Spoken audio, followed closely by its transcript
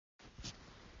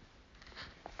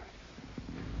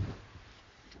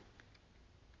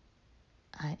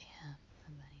am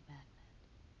a money magnet.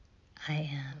 I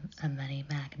am a money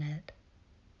magnet.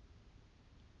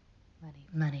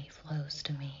 Money flows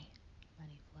to me.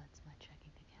 Money floods my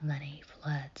checking account. Money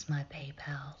floods my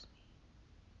PayPal.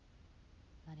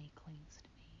 Money clings to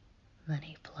me.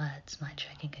 Money floods my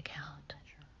checking account.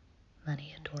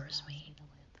 Money adores me.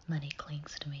 Money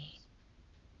clings to me.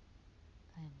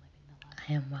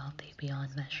 I am wealthy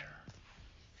beyond measure.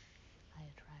 I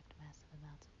attract massive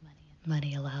amounts of money.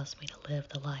 Money allows me to live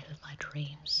the life of my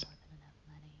dreams. More than enough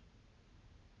money.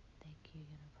 Thank you,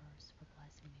 universe, for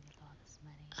blessing me with all this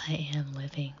money. I am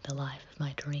living the life of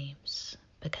my dreams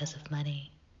because of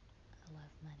money. I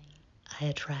love money. I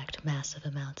attract massive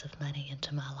amounts of money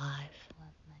into my life. I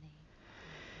love money.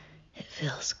 It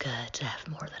feels good to have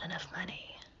more than enough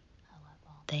money. I love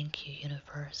all. Thank you,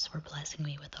 universe, for blessing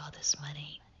me with all this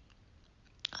money.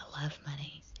 I love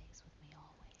money.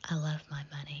 I love my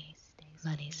money.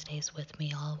 Money stays with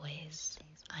me always.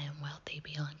 I am wealthy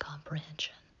beyond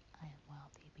comprehension. I am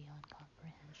wealthy beyond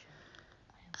comprehension.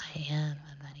 I am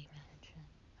a money magnet.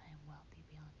 I am wealthy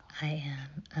beyond I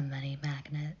am a money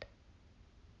magnet.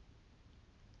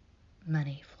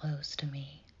 Money flows to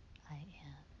me. I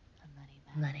am a money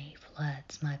magnet. Money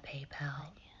floods my PayPal. I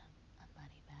am a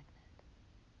money magnet.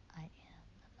 I am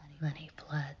a money Money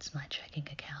floods my checking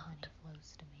account. Money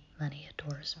flows to me. Money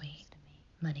adores me.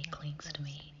 Money clings to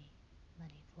me.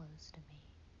 Money flows to me.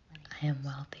 I am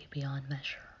wealthy beyond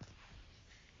measure.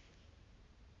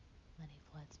 Money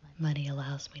floods my Money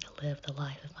allows me to live the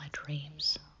life of my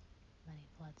dreams. Money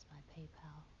floods my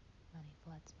PayPal. Money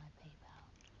floods my PayPal.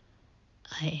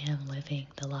 I am living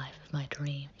the life of my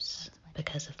dreams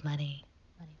because of money.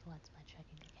 Money floods my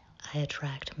checking account. I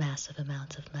attract massive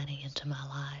amounts of money into my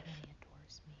life. Money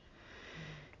adores me.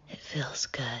 It feels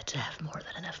good to have more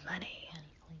than enough money.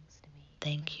 Money clings to me.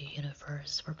 Thank you,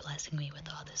 universe, for blessing me with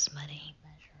all this money.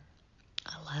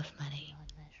 I love money.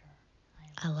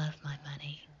 I love my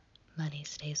money. Money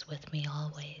stays with me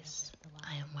always.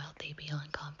 I am wealthy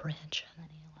beyond comprehension.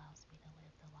 Money allows me to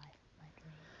live the life of my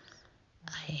dreams.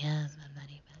 I am a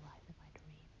money magnet.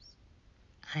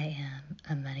 I am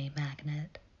a money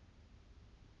magnet.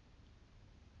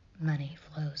 Money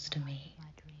flows to me. My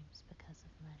dreams because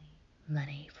of money.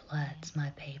 Money floods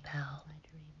my PayPal. My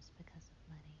dreams because of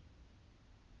money.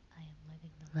 I am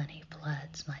living the Money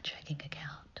floods my checking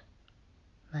account.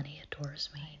 Money adores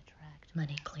me.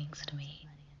 Money clings to me.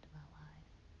 Money into my life.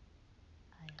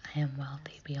 I am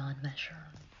wealthy beyond measure.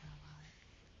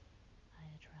 I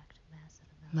attract massive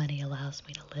amounts. Money allows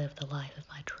me to live the life of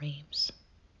my dreams.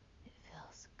 It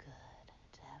feels good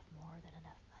to have more than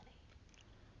enough money.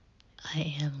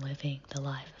 I am living the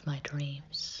life of my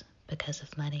dreams because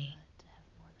of money. To have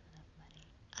more than enough money.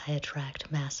 I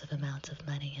attract massive amounts of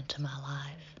money into my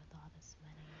life. With all this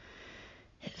money.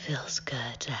 It feels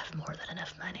good to have more than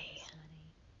enough money.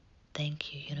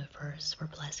 Thank you, universe, for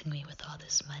blessing me with all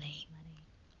this money.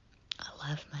 I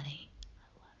love money.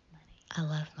 I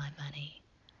love my money.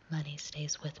 Money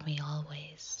stays with me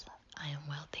always. I am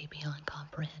wealthy beyond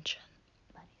comprehension.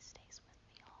 Money stays with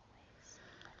me always.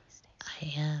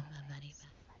 I am a money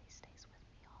magnet. Money stays with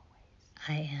me always.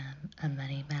 I am a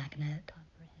money magnet.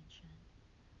 Comprehension.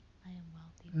 I am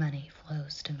wealthy. Money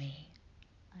flows to me.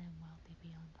 I am wealthy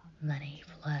beyond comprehension. Money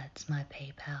floods my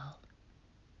PayPal.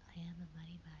 I am a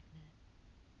money magnet.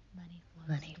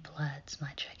 Money floods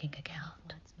my checking account.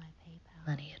 Floods my PayPal.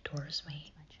 Money adores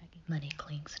me. Money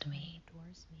clings to me.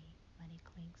 Adores me. Money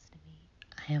clings to me.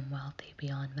 I am wealthy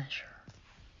beyond measure.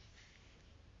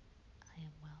 I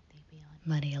am wealthy beyond.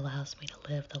 Money allows me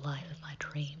to live the life of my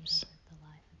dreams. The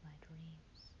life of my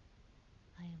dreams.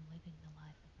 I am living the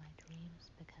life of my dreams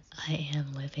because of I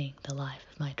am living the life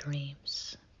of my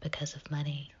dreams because of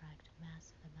money.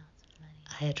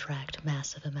 I attract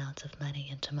massive amounts of money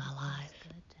into my life.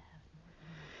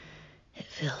 It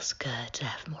feels good to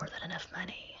have more than enough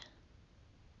money.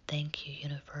 Thank you,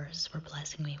 universe, for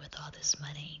blessing me with all this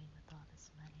money.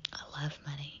 I love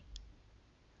money.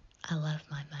 I love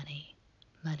my money.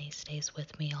 Money stays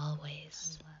with me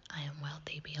always. I am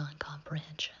wealthy beyond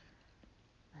comprehension.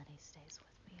 Money stays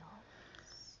with me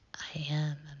always. I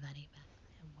am a money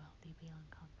magnet. I am wealthy beyond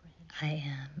comprehension. I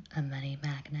am a money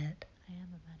magnet. I am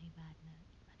a money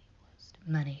magnet.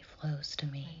 Money flows to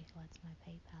me. Money floods my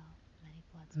PayPal.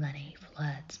 Money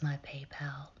floods my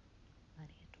PayPal.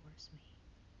 Money adores me.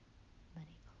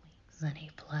 Money clings. Money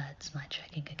floods my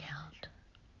checking account.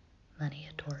 Money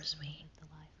adores me.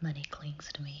 Money clings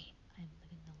to me. I am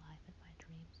living the life of my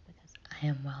dreams because I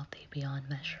am wealthy beyond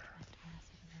measure. I attract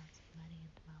massive amounts of money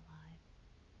into my life.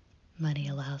 Money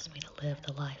allows me to live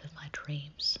the life of my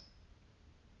dreams.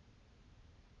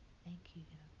 Thank you,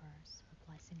 universe, for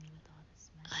blessing me with all this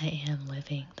money. I I am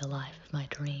living the life of my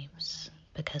dreams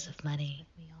because of money.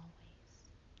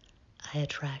 I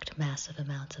attract massive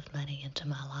amounts of money into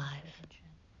my life.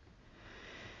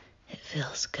 It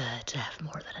feels good to have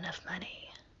more than enough money.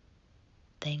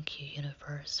 Thank you,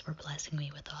 universe, for blessing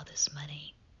me with all this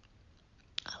money.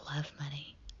 I love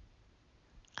money.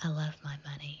 I love my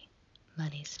money.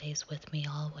 Money stays with me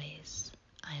always.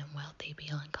 I am wealthy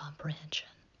beyond comprehension.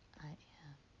 I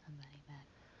am a money magnet.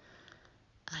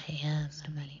 I am a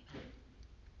money magnet.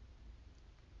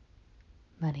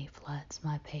 Money floods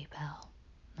my PayPal.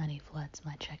 Money floods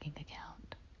my checking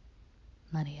account.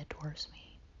 Money adores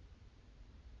me.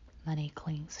 Money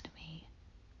clings to me.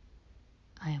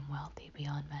 I am wealthy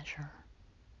beyond measure.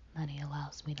 Money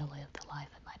allows me to live the life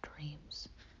of my dreams.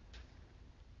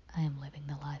 I am living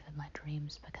the life of my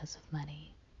dreams because of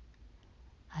money.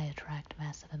 I attract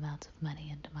massive amounts of money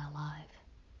into my life.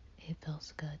 It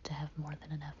feels good to have more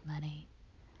than enough money.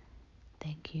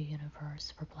 Thank you,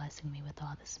 universe, for blessing me with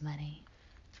all this money.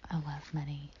 I love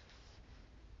money.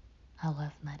 I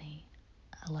love money.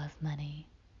 I love money.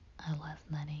 I love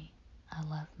money. I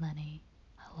love money.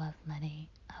 I love money.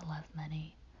 I love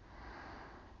money.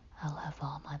 I love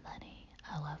all my money.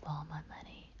 I love all my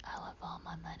money. I love all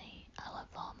my money. I love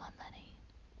all my money.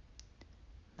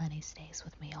 Money stays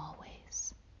with me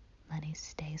always. Money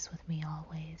stays with me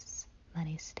always.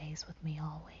 Money stays with me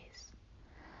always.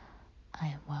 I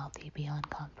am wealthy beyond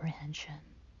comprehension.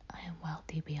 I am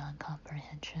wealthy beyond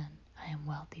comprehension. I am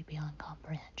wealthy beyond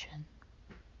comprehension.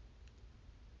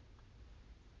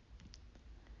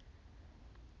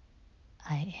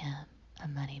 I am a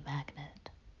money magnet.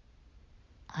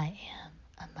 I am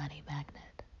a money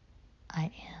magnet.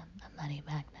 I am a money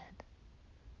magnet.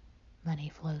 Money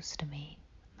flows to me.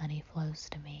 Money flows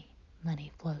to me.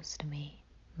 Money flows to me.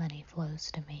 Money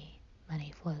flows to me.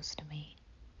 Money flows to me.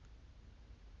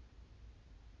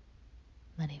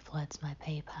 Money floods my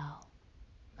PayPal.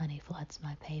 Money floods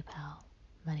my PayPal.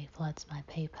 Money floods my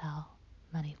PayPal.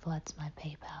 Money floods my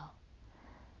PayPal.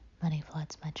 Money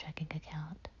floods my checking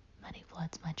account. Money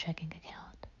floods my checking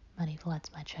account. Money floods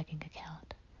my checking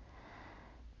account.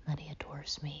 Money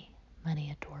adores me.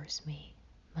 Money adores me.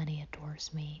 Money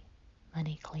adores me.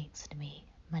 Money clings to me.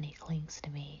 Money clings to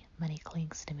me. Money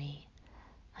clings to me.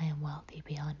 I am wealthy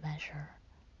beyond measure.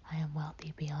 I am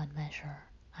wealthy beyond measure.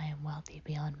 I am wealthy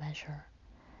beyond measure.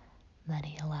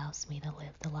 Money allows me to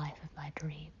live the life of my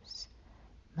dreams.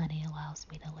 Money allows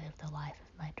me to live the life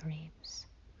of my dreams.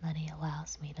 Money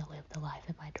allows me to live the life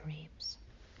of my dreams.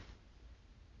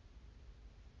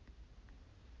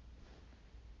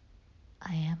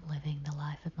 I am living the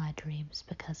life of my dreams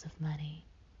because of money.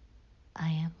 I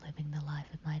am living the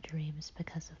life of my dreams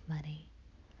because of money.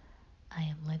 I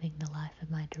am living the life of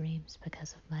my dreams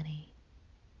because of money.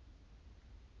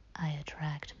 I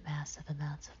attract massive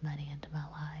amounts of money into my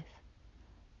life.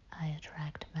 I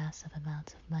attract massive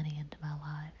amounts of money into my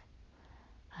life.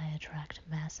 I attract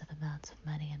massive amounts of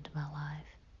money into my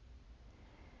life.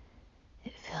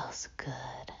 It feels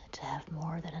good to have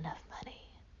more than enough money.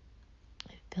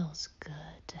 It feels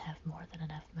good to have more than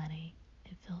enough money.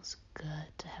 It feels good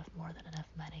to have more than enough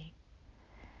money.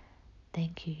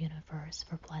 Thank you, universe,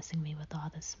 for blessing me with all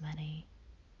this money.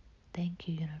 Thank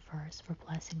you, universe, for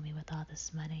blessing me with all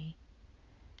this money.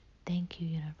 Thank you,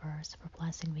 universe, for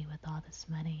blessing me with all this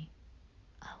money.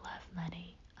 I love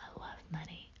money. I love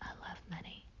money. I love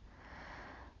money.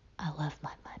 I love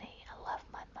my money. I love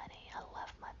my money. I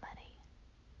love my money.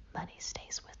 Money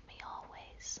stays with me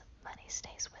always. Money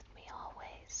stays with me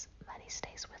always. Money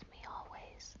stays with me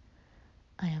always.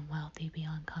 I am wealthy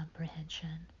beyond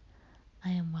comprehension. I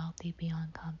am wealthy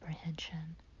beyond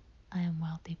comprehension. I am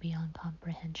wealthy beyond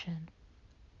comprehension.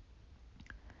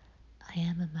 I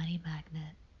am a money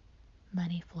magnet.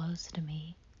 Money flows to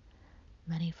me.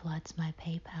 Money floods my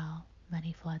PayPal.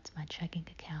 Money floods my checking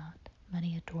account.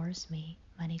 Money adores me.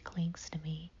 Money clings to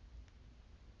me.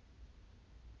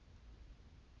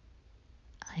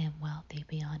 I am wealthy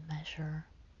beyond measure.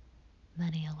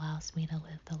 Money allows me to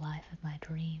live the life of my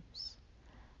dreams.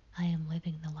 I am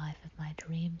living the life of my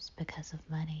dreams because of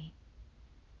money.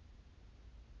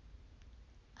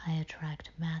 I attract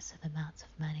massive amounts of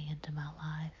money into my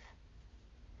life.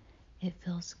 It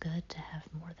feels good to have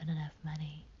more than enough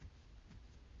money.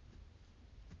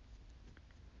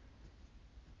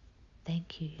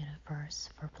 Thank you, universe,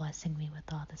 for blessing me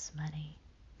with all this money.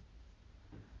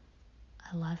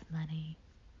 I love money.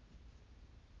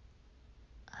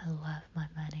 I love my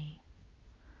money.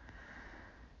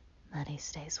 Money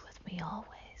stays with me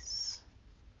always.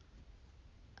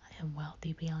 I am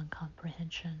wealthy beyond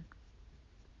comprehension.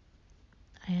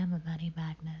 I am a money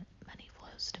magnet. Money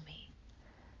flows to me.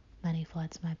 Money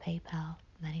floods my PayPal.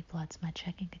 Money floods my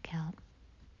checking account.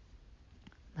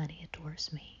 Money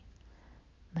adores me.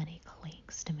 Money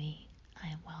clings to me. I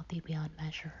am wealthy beyond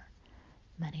measure.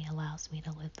 Money allows me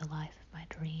to live the life of my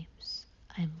dreams.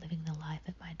 I am living the life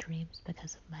of my dreams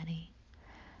because of money.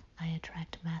 I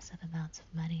attract massive amounts of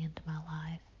money into my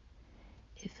life.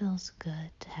 It feels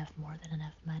good to have more than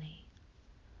enough money.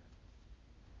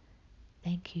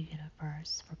 Thank you,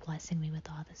 universe, for blessing me with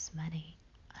all this money.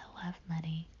 I love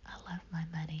money. I love my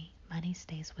money. Money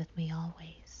stays with me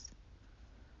always.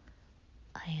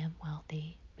 I am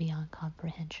wealthy beyond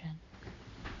comprehension.